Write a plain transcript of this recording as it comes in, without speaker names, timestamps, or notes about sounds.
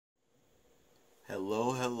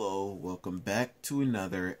Hello, welcome back to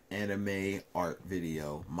another anime art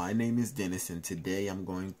video. My name is Dennis and today I'm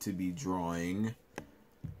going to be drawing,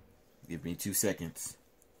 give me 2 seconds,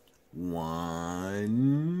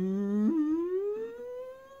 1,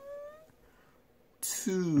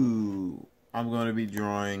 2, I'm going to be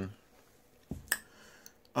drawing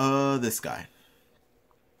this guy.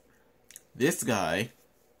 This guy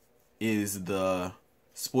is the,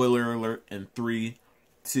 spoiler alert, in 3,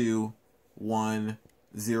 2, 1,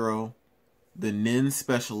 0, the Nin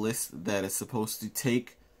specialist that is supposed to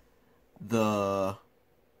take the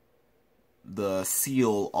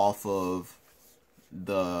seal off of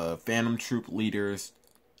the Phantom Troop leader's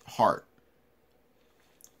heart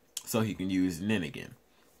so he can use Nin again.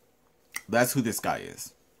 That's who this guy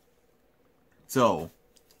is. So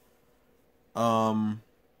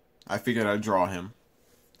I figured I'd draw him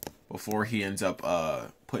before he ends up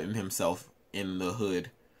putting himself in the hood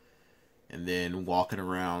and then walking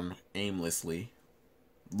around aimlessly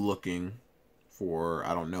looking for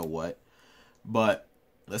I don't know what. But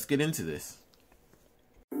let's get into this.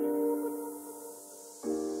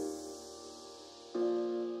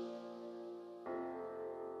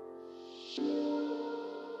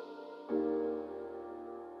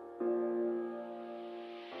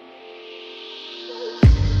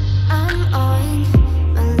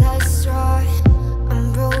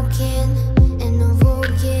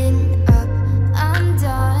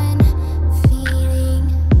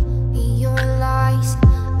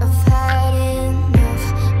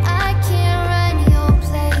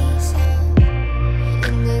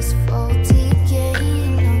 Faulty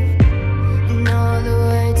game, and all the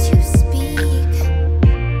words you speak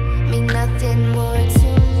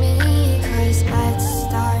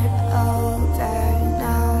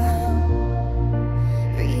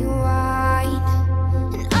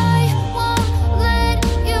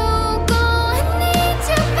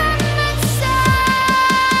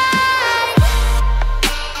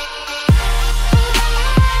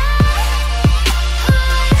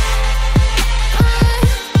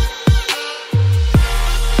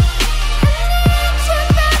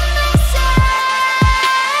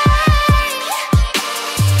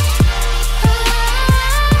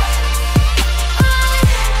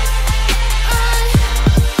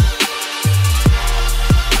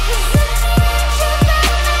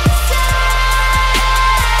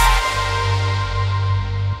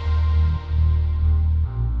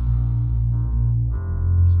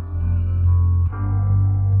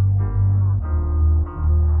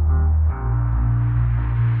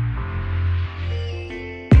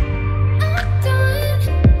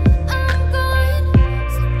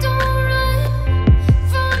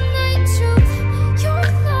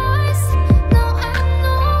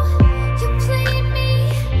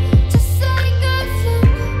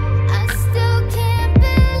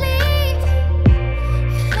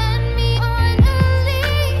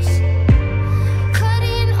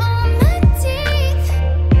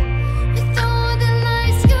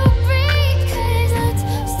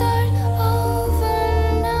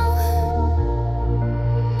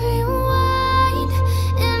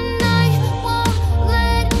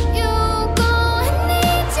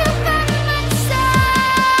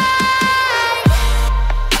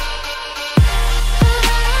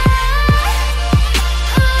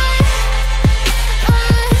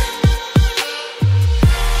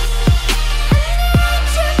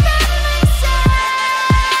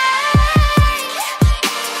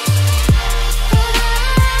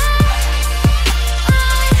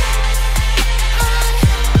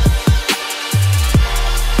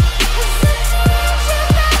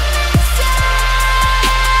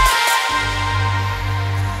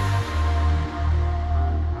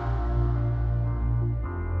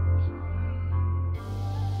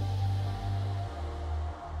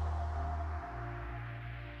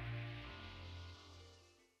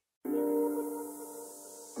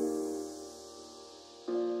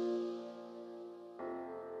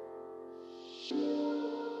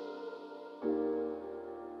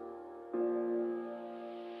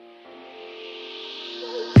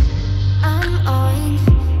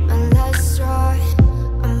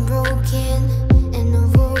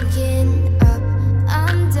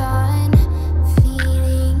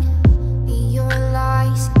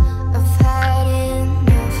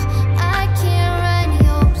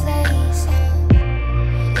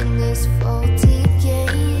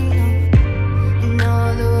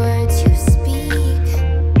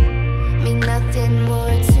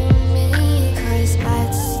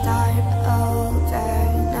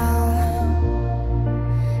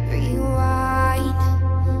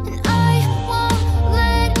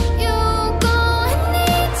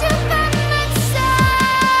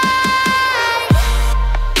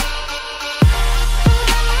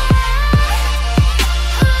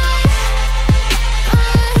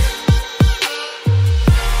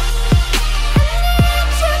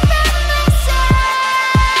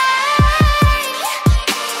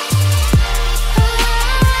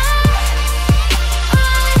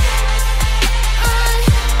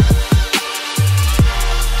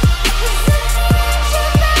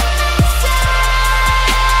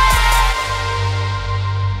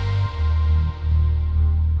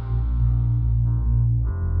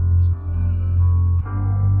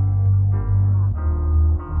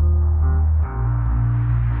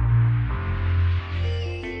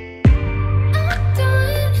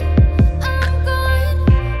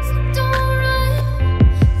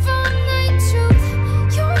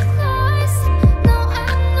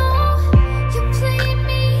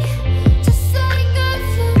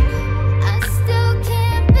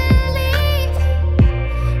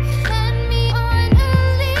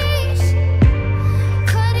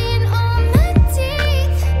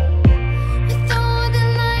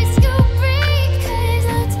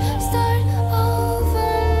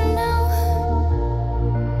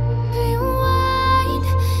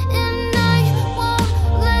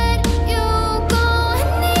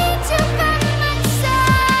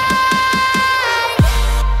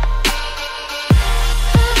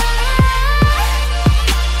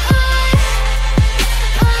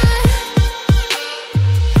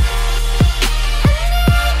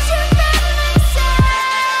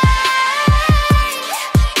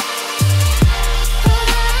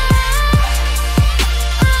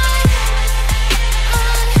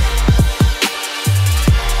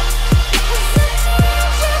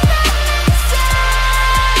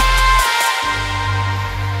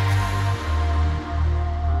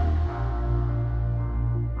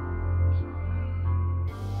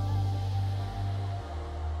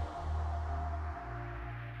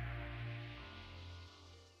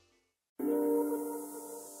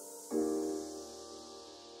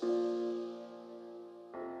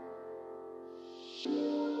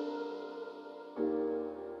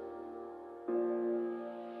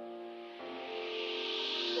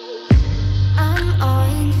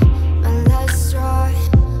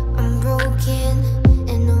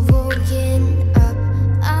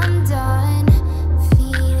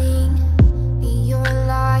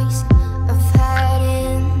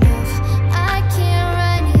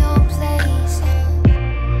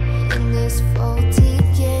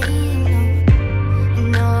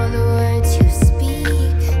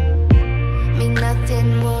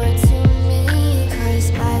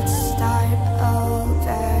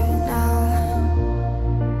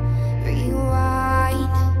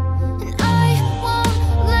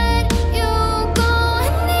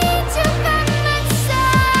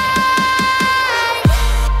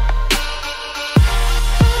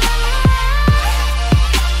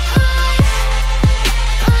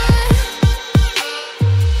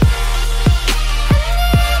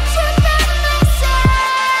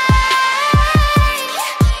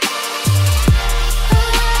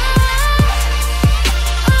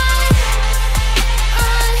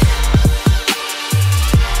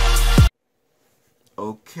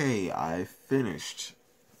finished.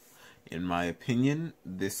 In my opinion,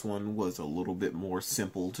 this one was a little bit more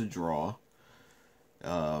simple to draw.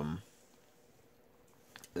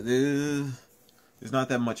 There's not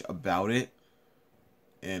that much about it.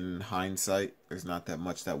 In hindsight, there's not that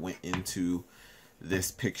much that went into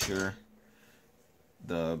this picture.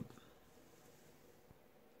 I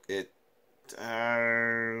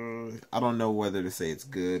don't know whether to say it's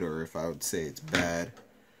good or if I would say it's bad,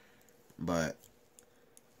 but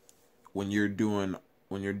when you're doing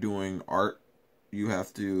art, you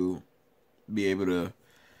have to be able to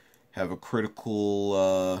have a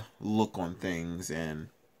critical look on things and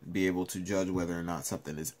be able to judge whether or not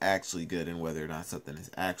something is actually good and whether or not something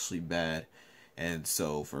is actually bad. And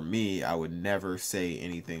so for me, I would never say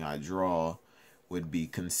anything I draw would be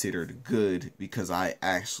considered good, because I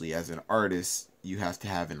actually, as an artist, you have to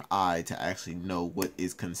have an eye to actually know what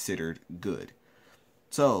is considered good.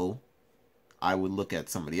 So I would look at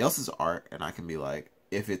somebody else's art and I can be like,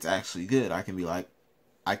 if it's actually good, I can be like,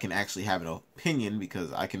 I can actually have an opinion,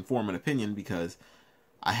 because I can form an opinion because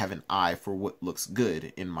I have an eye for what looks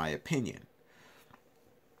good, in my opinion.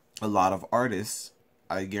 A lot of artists,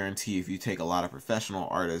 I guarantee if you take a lot of professional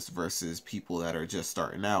artists versus people that are just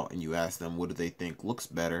starting out and you ask them what do they think looks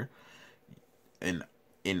better, an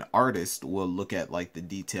artist will look at like the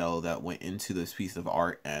detail that went into this piece of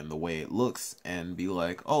art and the way it looks and be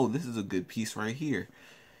like, oh, this is a good piece right here.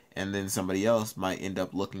 And then somebody else might end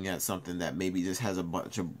up looking at something that maybe just has a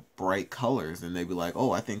bunch of bright colors and they'd be like,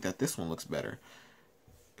 oh, I think that this one looks better.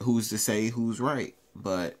 Who's to say who's right?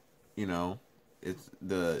 But, you know, it's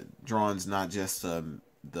the drawing's not just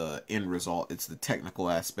the end result, it's the technical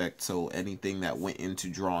aspect. So anything that went into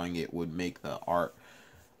drawing it would make the art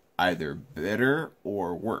either better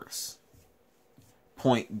or worse.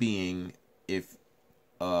 Point being,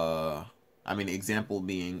 example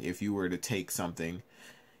being, if you were to take something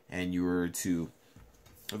and you were to,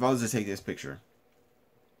 if I was to take this picture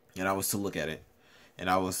and I was to look at it and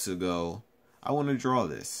I was to go, I want to draw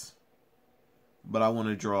this, but I want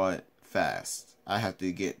to draw it fast. I have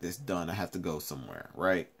to get this done. I have to go somewhere,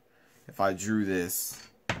 right? If I drew this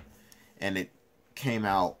and it came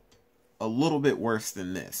out a little bit worse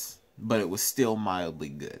than this, but it was still mildly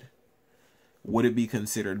good, would it be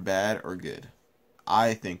considered bad or good?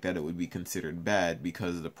 I think that it would be considered bad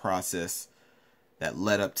because the process that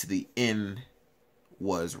led up to the end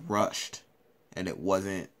was rushed and it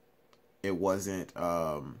wasn't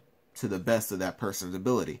to the best of that person's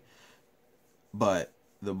ability. But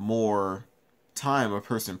the more time a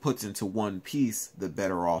person puts into one piece, the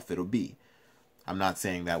better off it'll be. I'm not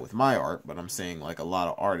saying that with my art, but I'm saying like a lot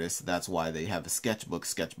of artists, that's why they have a sketchbook.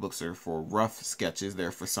 Sketchbooks are for rough sketches.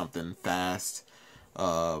 They're for something fast.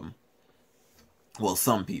 Well,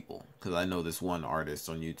 some people, because I know this one artist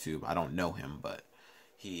on YouTube. I don't know him, but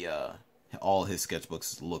he all his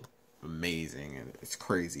sketchbooks look amazing and it's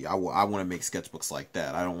crazy. I want to make sketchbooks like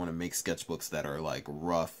that. I don't want to make sketchbooks that are like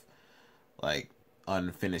rough, like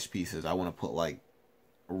unfinished pieces. I want to put like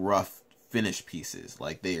rough finished pieces.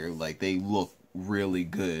 Like they look really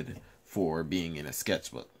good for being in a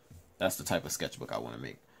sketchbook. That's the type of sketchbook I want to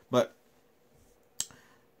make. But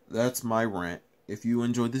that's my rant. If you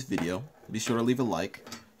enjoyed this video, be sure to leave a like,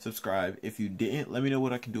 subscribe. If you didn't, let me know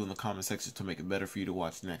what I can do in the comment section to make it better for you to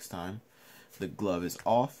watch next time. The glove is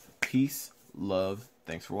off. Peace, love,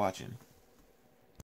 thanks for watching.